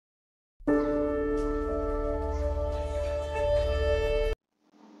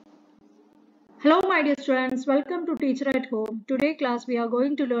Hello my dear students, welcome to Teacher at Home. Today class we are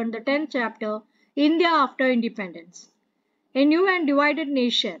going to learn the 10th chapter, India after Independence. A new and divided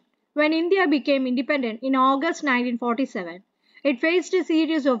nation. When India became independent in August 1947, it faced a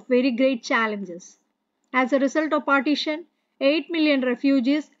series of very great challenges. As a result of partition, 8 million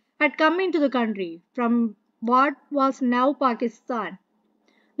refugees had come into the country from what was now Pakistan.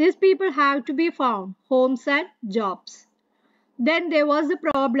 These people have to be found homes and jobs. Then there was the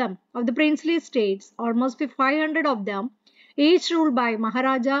problem of the princely states, almost 500 of them, each ruled by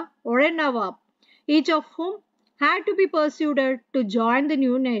Maharaja or a Nawab, each of whom had to be persuaded to join the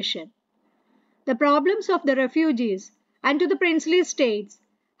new nation. The problems of the refugees and to the princely states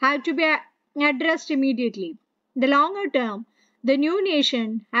had to be addressed immediately. The longer term, the new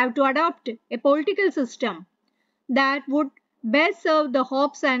nation had to adopt a political system that would best serve the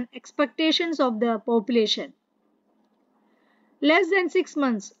hopes and expectations of the population. Less than 6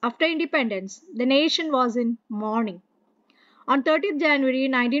 months after independence, the nation was in mourning. On 30th January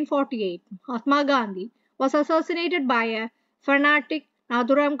 1948, Mahatma Gandhi was assassinated by a fanatic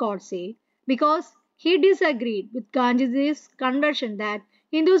Nathuram Godse because he disagreed with Gandhi's conversion that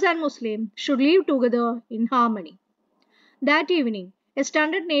Hindus and Muslims should live together in harmony. That evening, a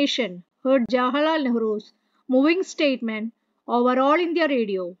stunned nation heard Jawaharlal Nehru's moving statement over All India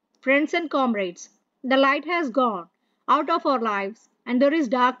Radio: "Friends and comrades, the light has gone out of our lives and there is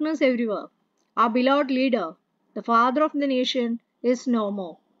darkness everywhere. Our beloved leader, the father of the nation, is no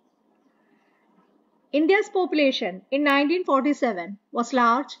more." India's population in 1947 was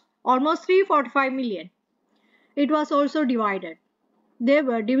large, almost 345 million. It was also divided. There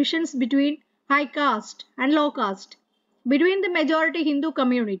were divisions between high caste and low caste, between the majority Hindu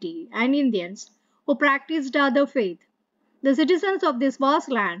community and Indians who practiced other faith. The citizens of this vast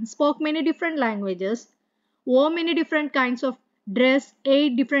land spoke many different languages, wore many different kinds of dress,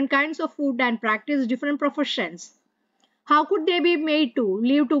 ate different kinds of food, and practiced different professions. How could they be made to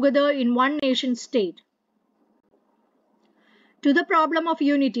live together in one nation state? To the problem of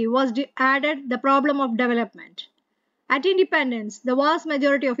unity was added the problem of development. At independence, the vast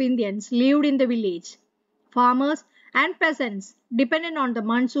majority of Indians lived in the village. Farmers and peasants depended on the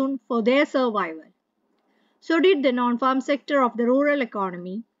monsoon for their survival. So did the non-farm sector of the rural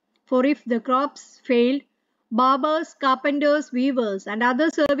economy, for if the crops failed, barbers, carpenters, weavers, and other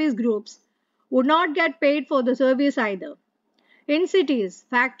service groups would not get paid for the service either. In cities,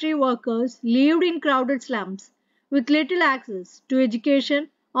 factory workers lived in crowded slums with little access to education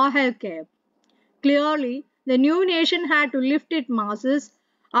or healthcare. Clearly, the new nation had to lift its masses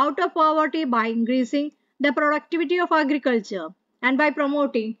out of poverty by increasing the productivity of agriculture and by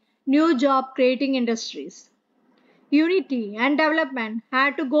promoting new job creating industries. Unity and development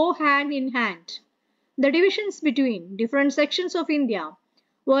had to go hand in hand. The divisions between different sections of India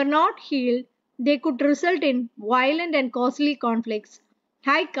were not healed, they could result in violent and costly conflicts,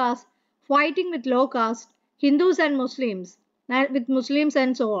 high caste fighting with low caste, Hindus and Muslims, with Muslims,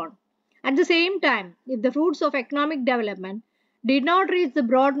 and so on. At the same time, if the fruits of economic development did not reach the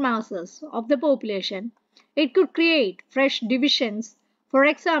broad masses of the population, it could create fresh divisions, for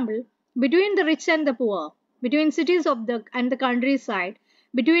example, between the rich and the poor, between cities and the countryside,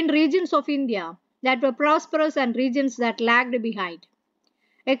 between regions of India that were prosperous and regions that lagged behind.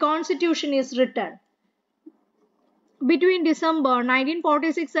 A constitution is written. Between December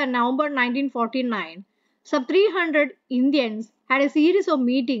 1946 and November 1949, some 300 Indians had a series of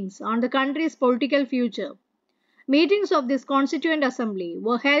meetings on the country's political future. Meetings of this Constituent Assembly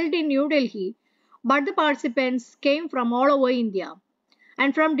were held in New Delhi, but the participants came from all over India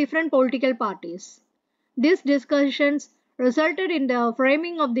and from different political parties. These discussions resulted in the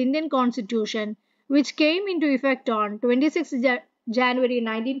framing of the Indian Constitution, which came into effect on 26 January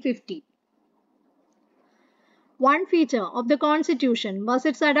 1950. One feature of the Constitution was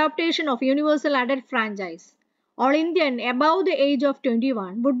its adaptation of universal adult franchise. All Indians above the age of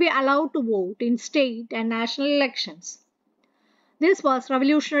 21 would be allowed to vote in state and national elections. This was a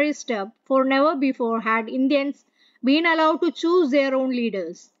revolutionary step, for never before had Indians been allowed to choose their own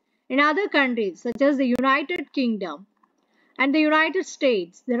leaders. In other countries, such as the United Kingdom and the United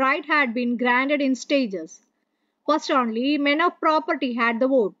States, the right had been granted in stages. First, only men of property had the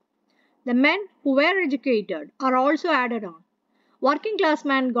vote. The men who were educated are also added on. Working class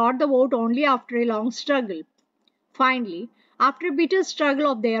men got the vote only after a long struggle. Finally, after a bitter struggle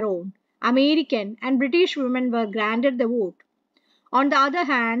of their own, American and British women were granted the vote. On the other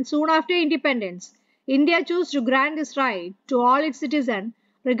hand, soon after independence, India chose to grant this right to all its citizens,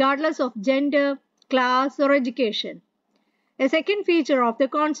 regardless of gender, class, or education. A second feature of the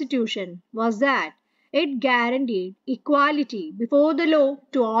Constitution was that it guaranteed equality before the law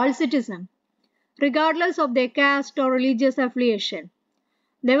to all citizens. regardless of their caste or religious affiliation.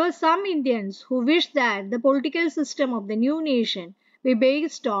 There were some Indians who wished that the political system of the new nation be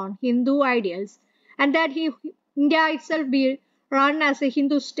based on Hindu ideals and that India itself be run as a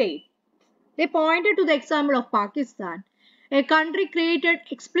Hindu state. They pointed to the example of Pakistan, a country created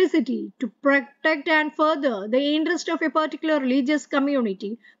explicitly to protect and further the interest of a particular religious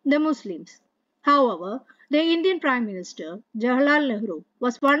community, the Muslims. However, the Indian Prime Minister Jawaharlal Nehru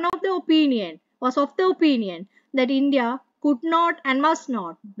was of the opinion that India could not and must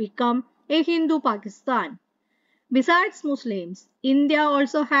not become a Hindu Pakistan. Besides Muslims, India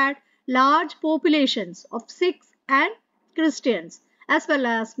also had large populations of Sikhs and Christians, as well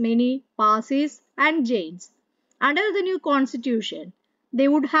as many Parsis and Jains. Under the new constitution, they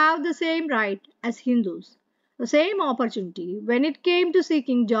would have the same right as Hindus, the same opportunity when it came to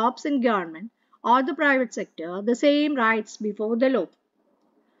seeking jobs in government or the private sector, the same rights before the law.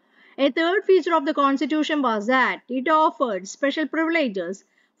 A third feature of the constitution was that it offered special privileges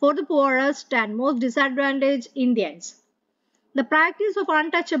for the poorest and most disadvantaged Indians. The practice of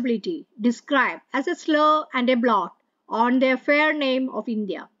untouchability, described as a slur and a blot on the fair name of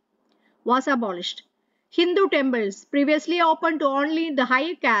India, was abolished. Hindu temples, previously open to only the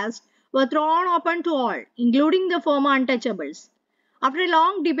higher caste, were thrown open to all, including the former untouchables. After a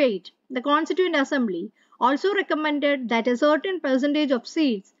long debate, the Constituent Assembly also recommended that a certain percentage of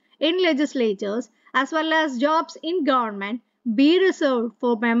seats in legislatures as well as jobs in government be reserved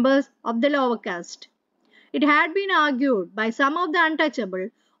for members of the lower caste. It had been argued by some of the untouchable,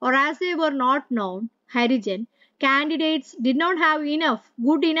 or as they were not known, Harijan, candidates did not have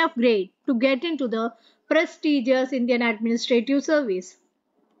good enough grade to get into the prestigious Indian administrative service.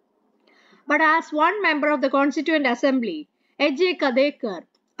 But as one member of the Constituent Assembly, H.J. Kadekar,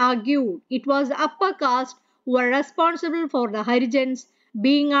 argued it was the upper caste who were responsible for the Harijans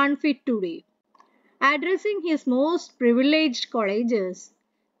being unfit today. Addressing his most privileged colleges,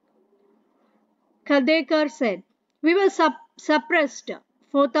 Kadekar said, "We were suppressed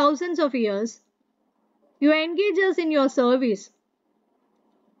for thousands of years. You engage us in your service,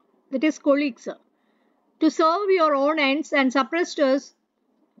 that is colleagues, to serve your own ends and suppressed us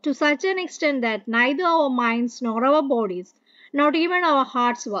to such an extent that neither our minds nor our bodies, not even our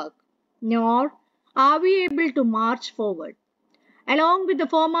hearts work, nor are we able to march forward. Along with the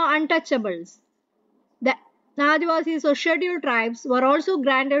former untouchables, the Adivasis or scheduled tribes were also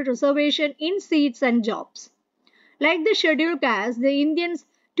granted reservation in seats and jobs. Like the scheduled castes, the Indians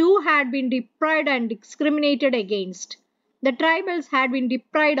too had been deprived and discriminated against. The tribals had been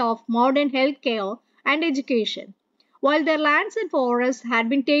deprived of modern health care and education, while their lands and forests had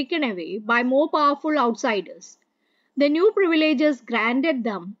been taken away by more powerful outsiders. The new privileges granted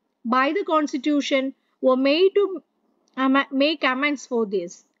them by the Constitution were made to make amends for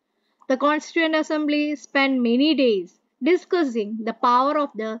this. The Constituent Assembly spent many days discussing the power of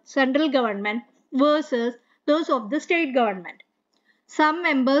the central government versus those of the state government. Some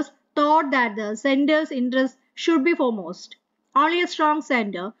members thought that the center's interests should be foremost. Only a strong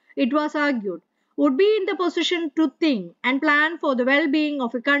center, it was argued, would be in the position to think and plan for the well-being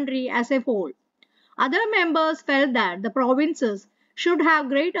of a country as a whole. Other members felt that the provinces should have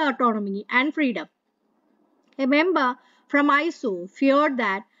great autonomy and freedom. A member from Mysore feared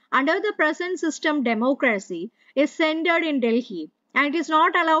that under the present system democracy is centered in Delhi and is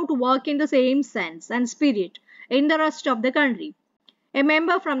not allowed to work in the same sense and spirit in the rest of the country. A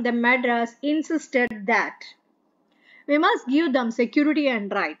member from the Madras insisted that we must give them security and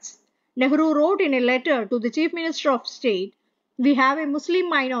rights. Nehru wrote in a letter to the Chief Minister of State, "We have a Muslim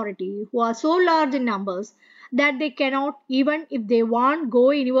minority who are so large in numbers that they cannot, even if they want, go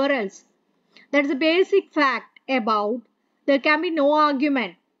anywhere else. That is a basic fact about there can be no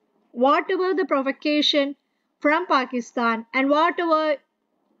argument. Whatever the provocation from Pakistan and whatever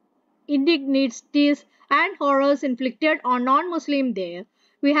indignities and horrors inflicted on non-Muslims there,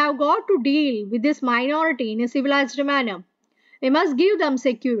 we have got to deal with this minority in a civilized manner. We must give them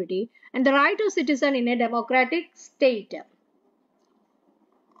security and the right of citizen in a democratic state."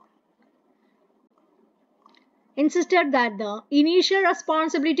 Insisted that the initial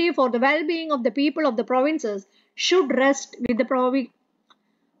responsibility for the well-being of the people of the provinces should rest with the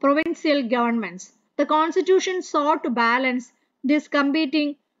provincial governments. The constitution sought to balance these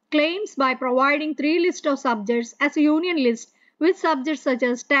competing claims by providing three lists of subjects as a union list with subjects such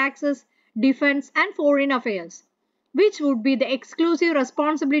as taxes, defense, and foreign affairs, which would be the exclusive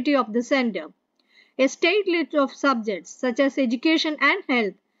responsibility of the center. A state list of subjects such as education and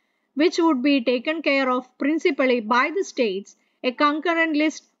health, which would be taken care of principally by the states, a concurrent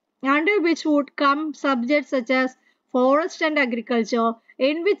list under which would come subjects such as forest and agriculture,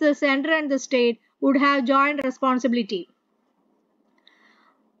 in which the center and the state would have joint responsibility.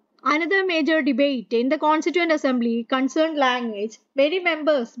 Another major debate in the Constituent Assembly concerned language. Many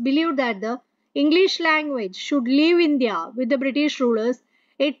members believed that the English language should leave India with the British rulers.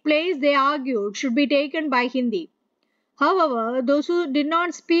 Its place, they argued, should be taken by Hindi. However, those who did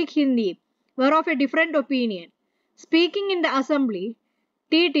not speak Hindi were of a different opinion. Speaking in the assembly,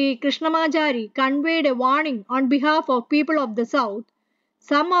 T.T. Krishnamachari conveyed a warning on behalf of people of the south,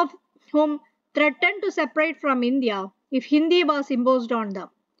 some of whom threatened to separate from India if Hindi was imposed on them.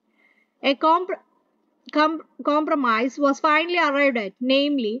 A compromise was finally arrived at,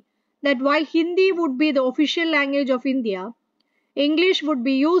 namely, that while Hindi would be the official language of India, English would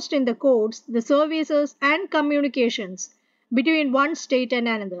be used in the courts, the services, and communications between one state and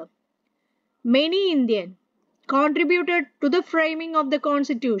another. Many Indians contributed to the framing of the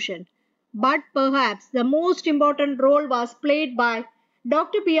constitution, but perhaps the most important role was played by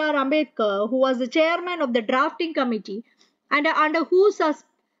Dr. B.R. Ambedkar, who was the chairman of the drafting committee and under whose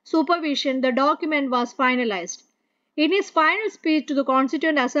supervision the document was finalized. In his final speech to the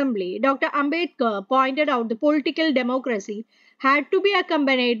Constituent Assembly, Dr. Ambedkar pointed out the political democracy had to be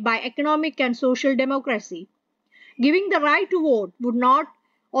accompanied by economic and social democracy. Giving the right to vote would not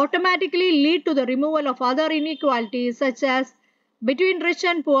automatically lead to the removal of other inequalities such as between rich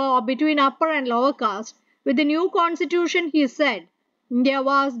and poor or between upper and lower caste. With the new constitution, he said, India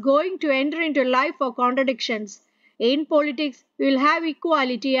was going to enter into a life of contradictions. In politics, we will have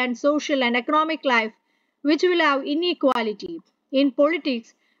equality and social and economic life, which will have inequality. In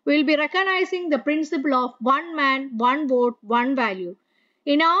politics, we will be recognizing the principle of one man, one vote, one value.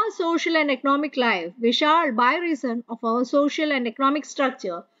 In our social and economic life, we shall, by reason of our social and economic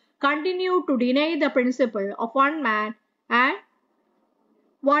structure, continue to deny the principle of one man and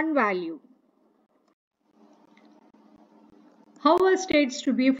one value. How are states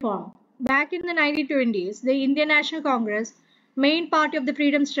to be formed? Back in the 1920s, the Indian National Congress, main party of the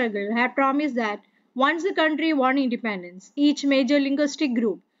freedom struggle, had promised that once the country won independence, each major linguistic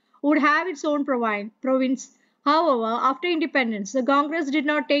group would have its own province. However, after independence, the Congress did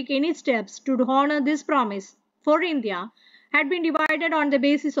not take any steps to honor this promise, for India had been divided on the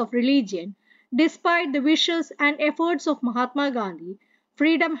basis of religion. Despite the wishes and efforts of Mahatma Gandhi,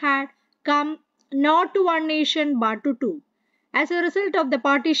 freedom had come not to one nation but to two. As a result of the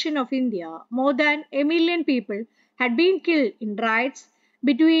partition of India, more than a million people had been killed in riots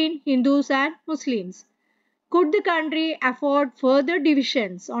between Hindus and Muslims. Could the country afford further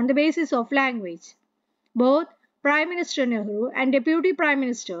divisions on the basis of language? Both Prime Minister Nehru and Deputy Prime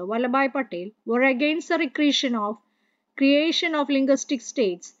Minister Vallabhbhai Patel were against the creation of linguistic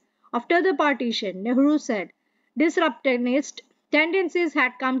states. After the partition, Nehru said disruptionist tendencies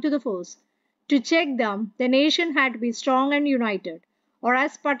had come to the fore. To check them, the nation had to be strong and united. Or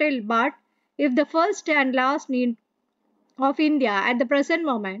as Patel, but if the first and last need of India at the present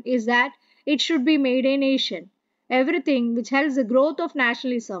moment is that it should be made a nation, everything which helps the growth of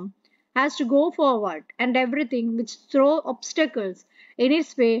nationalism has to go forward, and everything which throws obstacles in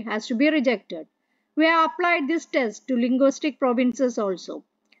its way has to be rejected. We have applied this test to linguistic provinces also,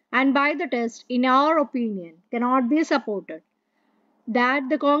 and by the test, in our opinion, cannot be supported. That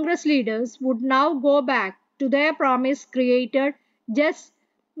the Congress leaders would now go back to their promise created just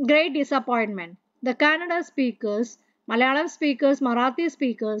great disappointment. The Kannada speakers, Malayalam speakers, Marathi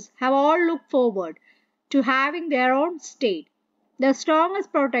speakers have all looked forward to having their own state. The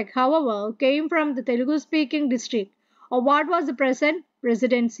strongest protest, however, came from the Telugu speaking district of what was the present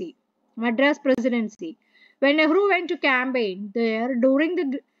presidency, Madras presidency. When Nehru went to campaign there during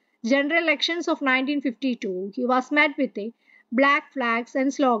the general elections of 1952, he was met with a black flags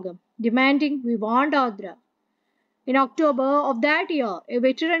and slogan demanding we want Andhra. In October of that year, a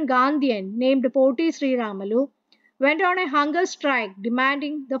veteran Gandhian named Poti Sriramalu went on a hunger strike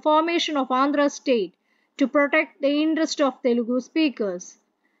demanding the formation of Andhra state to protect the interest of Telugu speakers.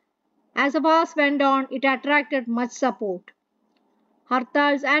 As the wars went on, it attracted much support.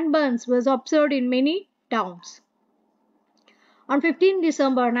 Hartals and burns was observed in many towns. On 15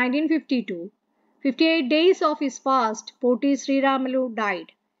 December 1952, 58 days of his fast, Poti Sriramalu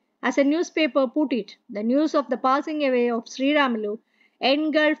died. As a newspaper put it, the news of the passing away of Sriramalu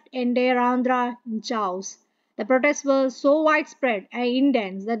engulfed entire Andhra in chaos. The protests were so widespread and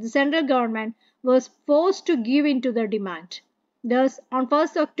intense that the central government was forced to give in to the demand. Thus, on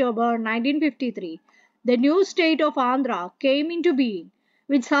 1st October 1953, the new state of Andhra came into being,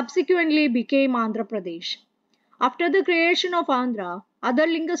 which subsequently became Andhra Pradesh. After the creation of Andhra, other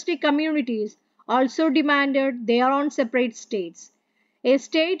linguistic communities also demanded their own separate states. A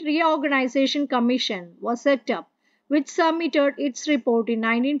state reorganization commission was set up, which submitted its report in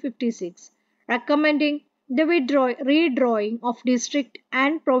 1956. recommending the redrawing of district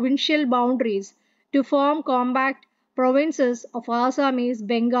and provincial boundaries to form compact provinces of Assamese,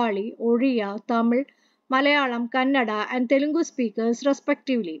 Bengali, Oriya, Tamil, Malayalam, Kannada, and Telugu speakers,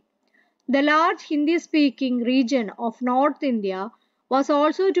 respectively. The large Hindi speaking region of North India was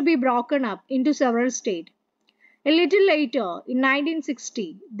also to be broken up into several states. A little later, in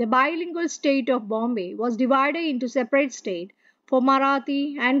 1960, the bilingual state of Bombay was divided into separate states for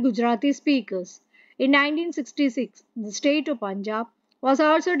Marathi and Gujarati speakers. In 1966, the state of Punjab was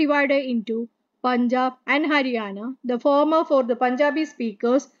also divided into Punjab and Haryana, the former for the Punjabi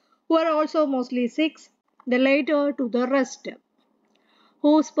speakers who were also mostly Sikhs, the latter to the rest,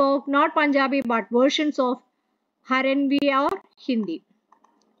 who spoke not Punjabi but versions of Haranvi or Hindi.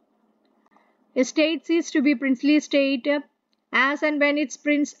 A state ceased to be princely state as and when its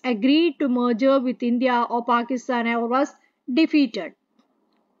prince agreed to merger with India or Pakistan or was defeated.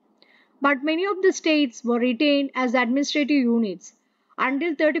 But many of the states were retained as administrative units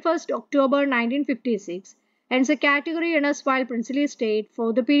until 31st October 1956, hence a category erstwhile princely state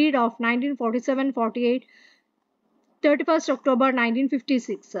for the period of 1947-48, 31st October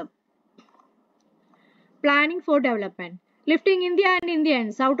 1956. Planning for development. Lifting India and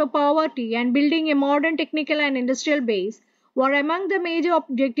Indians out of poverty and building a modern technical and industrial base were among the major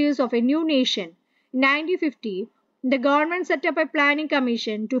objectives of a new nation. In 1950, the government set up a planning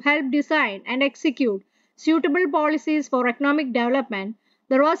commission to help design and execute suitable policies for economic development.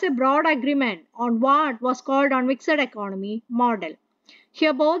 There was a broad agreement on what was called a mixed economy model.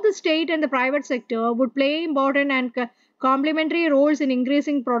 Here, both the state and the private sector would play important and complementary roles in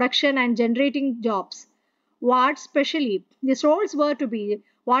increasing production and generating jobs. What specially these roles were to be,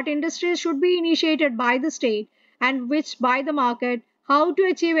 what industries should be initiated by the state and which by the market, how to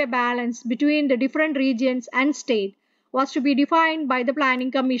achieve a balance between the different regions and state was to be defined by the Planning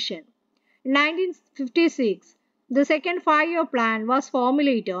Commission. In 1956, the second five-year plan was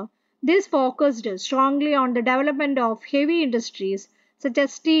formulated. This focused strongly on the development of heavy industries such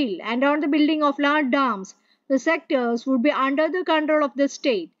as steel and on the building of large dams. The sectors would be under the control of the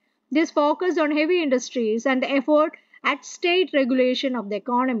state. This focus on heavy industries and the effort at state regulation of the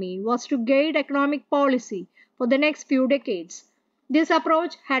economy was to guide economic policy for the next few decades. This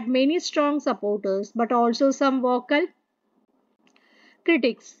approach had many strong supporters but also some vocal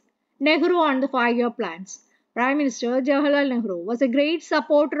critics. Nehru and the five-year plans. Prime Minister Jawaharlal Nehru was a great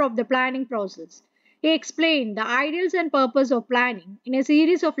supporter of the planning process. He explained the ideals and purpose of planning in a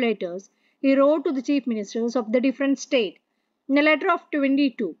series of letters he wrote to the chief ministers of the different states. In a letter of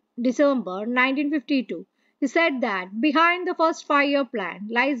 22 December 1952, he said that behind the first five-year plan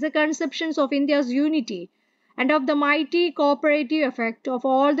lies the conceptions of India's unity and of the mighty cooperative effect of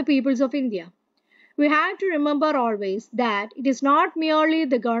all the peoples of India. We have to remember always that it is not merely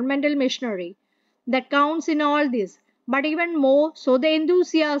the governmental machinery that counts in all this, but even more so the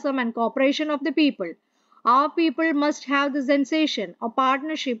enthusiasm and cooperation of the people. Our people must have the sensation of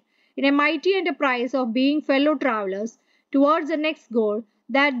partnership in a mighty enterprise of being fellow travelers towards the next goal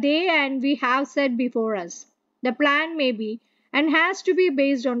that they and we have set before us. The plan may be and has to be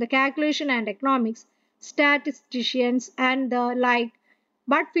based on the calculation and economics, statisticians and the like,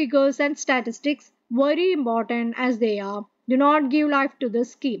 but figures and statistics, very important as they are, do not give life to the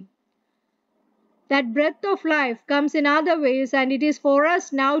scheme. That breath of life comes in other ways, and it is for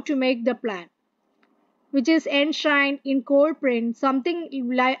us now to make the plan, which is enshrined in cold print, something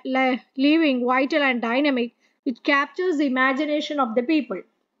living, vital, and dynamic, which captures the imagination of the people.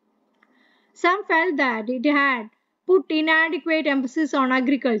 Some felt that it had put inadequate emphasis on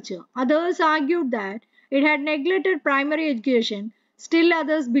agriculture. Others argued that it had neglected primary education. Still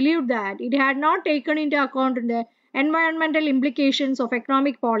others believed that it had not taken into account the environmental implications of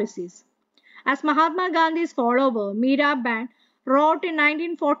economic policies. As Mahatma Gandhi's follower Mirabai wrote in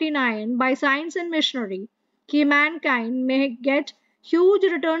 1949, by science and machinery, mankind may get huge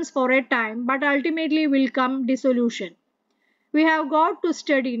returns for a time, but ultimately will come dissolution. We have got to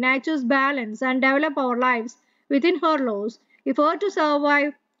study nature's balance and develop our lives within her laws if we are to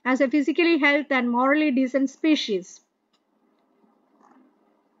survive as a physically healthy and morally decent species.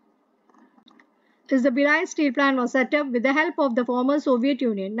 The Bhilai Steel Plant was set up with the help of the former Soviet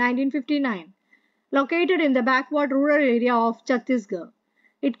Union in 1959, located in the backward rural area of Chhattisgarh.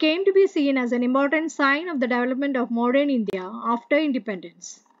 It came to be seen as an important sign of the development of modern India after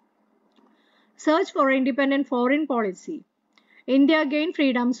independence. Search for independent foreign policy. India gained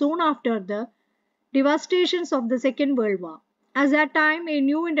freedom soon after the devastations of the Second World War. At that time, a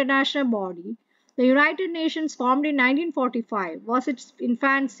new international body, the United Nations, formed in 1945, was in its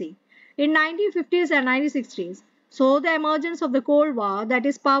infancy. In 1950s and 1960s, saw the emergence of the Cold War, that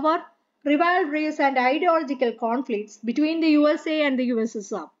is, power rivalries and ideological conflicts between the USA and the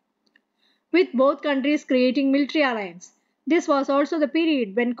USSR, with both countries creating military alliance. This was also the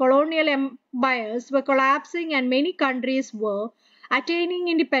period when colonial empires were collapsing and many countries were attaining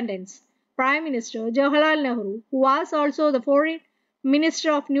independence. Prime Minister Jawaharlal Nehru, who was also the foreign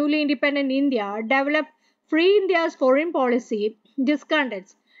minister of newly independent India, developed Free India's foreign policy.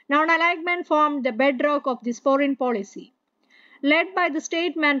 Discontents, non-alignment formed the bedrock of this foreign policy. Led by the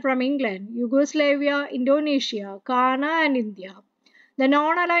statesmen from England, Yugoslavia, Indonesia, Ghana, and India, the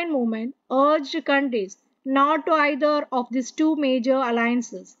non-aligned movement urged countries not to either of these two major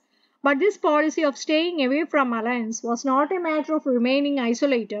alliances. But this policy of staying away from alliance was not a matter of remaining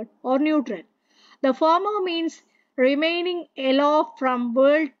isolated or neutral. The former means remaining aloof from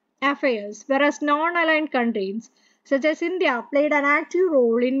world affairs, whereas non-aligned countries such as India played an active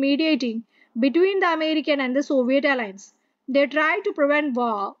role in mediating between the American and the Soviet alliance. They tried to prevent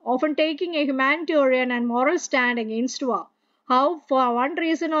war, often taking a humanitarian and moral stand against war. How, for one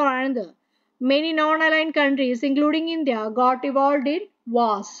reason or another, many non-aligned countries, including India, got involved in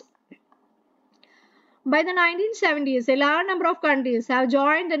wars. By the 1970s, a large number of countries have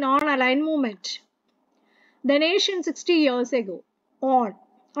joined the non-aligned movement. The nation 60 years ago. On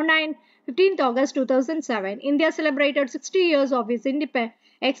 15th August 2007, India celebrated 60 years of its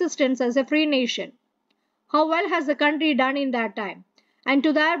existence as a free nation. How well has the country done in that time? And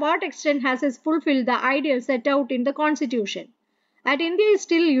to what extent has it fulfilled the ideals set out in the Constitution? That India is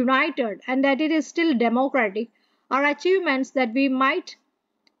still united and that it is still democratic are achievements that we might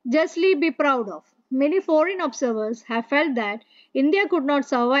justly be proud of. Many foreign observers have felt that India could not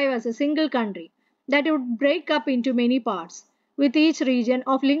survive as a single country, that it would break up into many parts, with each region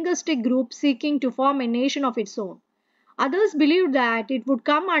of linguistic group seeking to form a nation of its own. Others believed that it would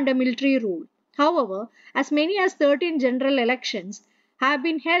come under military rule. However, as many as 13 general elections have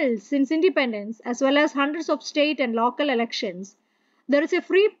been held since independence, as well as hundreds of state and local elections, there is a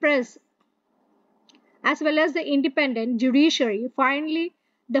free press as well as the independent judiciary. Finally,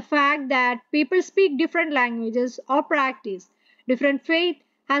 the fact that people speak different languages or practice different faith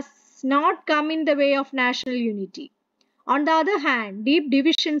has not come in the way of national unity. On the other hand, deep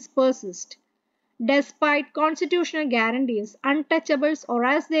divisions persist. Despite constitutional guarantees, untouchables, or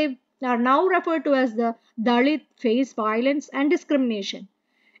as they are now referred to as the Dalit, face violence and discrimination.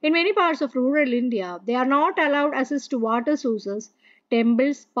 In many parts of rural India, they are not allowed access to water sources,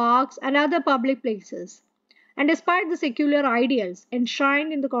 temples, parks, and other public places. And despite the secular ideals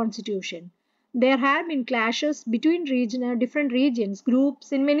enshrined in the constitution, there have been clashes between different regions,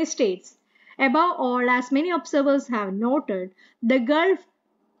 groups in many states. Above all, as many observers have noted, the gulf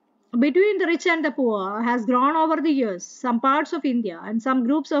between the rich and the poor has grown over the years. Some parts of India and some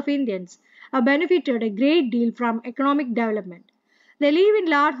groups of Indians have benefited a great deal from economic development. They live in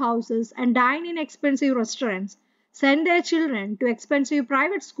large houses and dine in expensive restaurants, send their children to expensive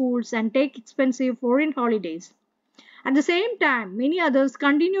private schools, and take expensive foreign holidays. At the same time, many others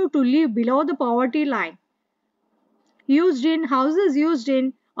continue to live below the poverty line, used in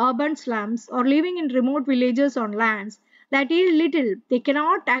urban slums or living in remote villages on lands that yield little. They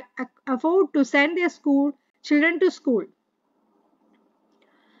cannot afford to send their children to school.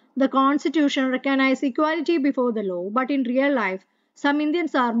 The Constitution recognizes equality before the law, but in real life, some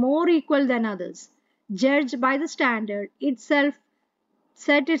Indians are more equal than others. Judged by the standard itself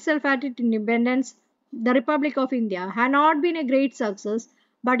set itself at its independence, the Republic of India had not been a great success,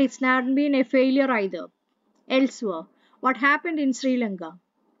 but it's not been a failure either. Elsewhere, what happened in Sri Lanka?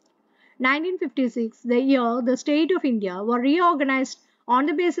 1956, the year the state of India were reorganized on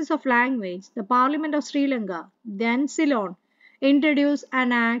the basis of language, the Parliament of Sri Lanka, then Ceylon, introduced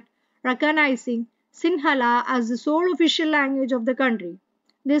an act recognizing Sinhala as the sole official language of the country.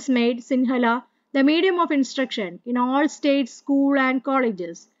 This made Sinhala the medium of instruction in all state schools and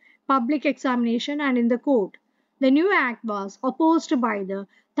colleges, public examination, and in the court. The new act was opposed by the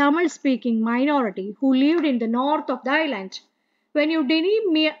Tamil speaking minority who lived in the north of the island. When you deny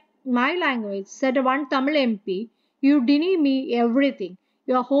me my language, said one Tamil MP, you deny me everything.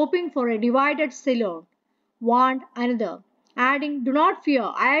 You are hoping for a divided Ceylon, warned another, adding, do not fear,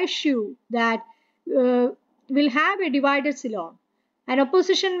 I assure you that we'll have a divided Ceylon. An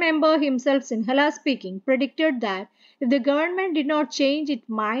opposition member, himself Sinhala speaking, predicted that if the government did not change its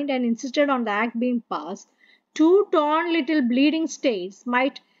mind and insisted on the act being passed, two torn little bleeding states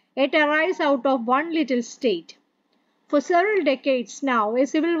might yet arise out of one little state. For several decades now, a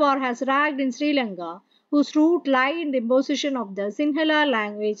civil war has raged in Sri Lanka, whose root lie in the imposition of the Sinhala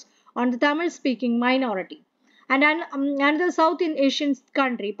language on the Tamil-speaking minority. And another South Asian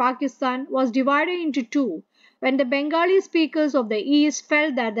country, Pakistan, was divided into two when the Bengali speakers of the East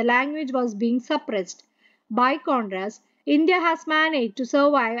felt that the language was being suppressed. By contrast, India has managed to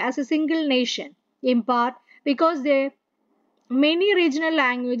survive as a single nation, in part because many regional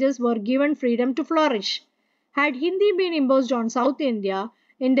languages were given freedom to flourish. Had Hindi been imposed on South India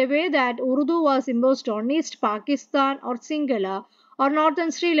in the way that Urdu was imposed on East Pakistan or Sinhala or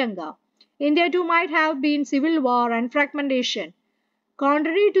northern Sri Lanka, India too might have been civil war and fragmentation.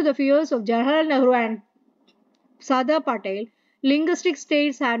 Contrary to the fears of Jawaharlal Nehru and Sardar Patel, linguistic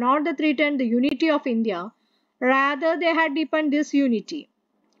states had not threatened the unity of India, rather they had deepened this unity.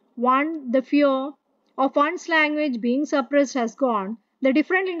 The fear of one's language being suppressed has gone. The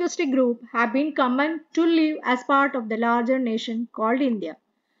different linguistic groups have been common to live as part of the larger nation called India.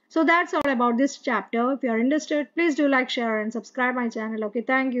 So that's all about this chapter. If you are interested, please do like, share and subscribe my channel. Okay,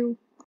 thank you.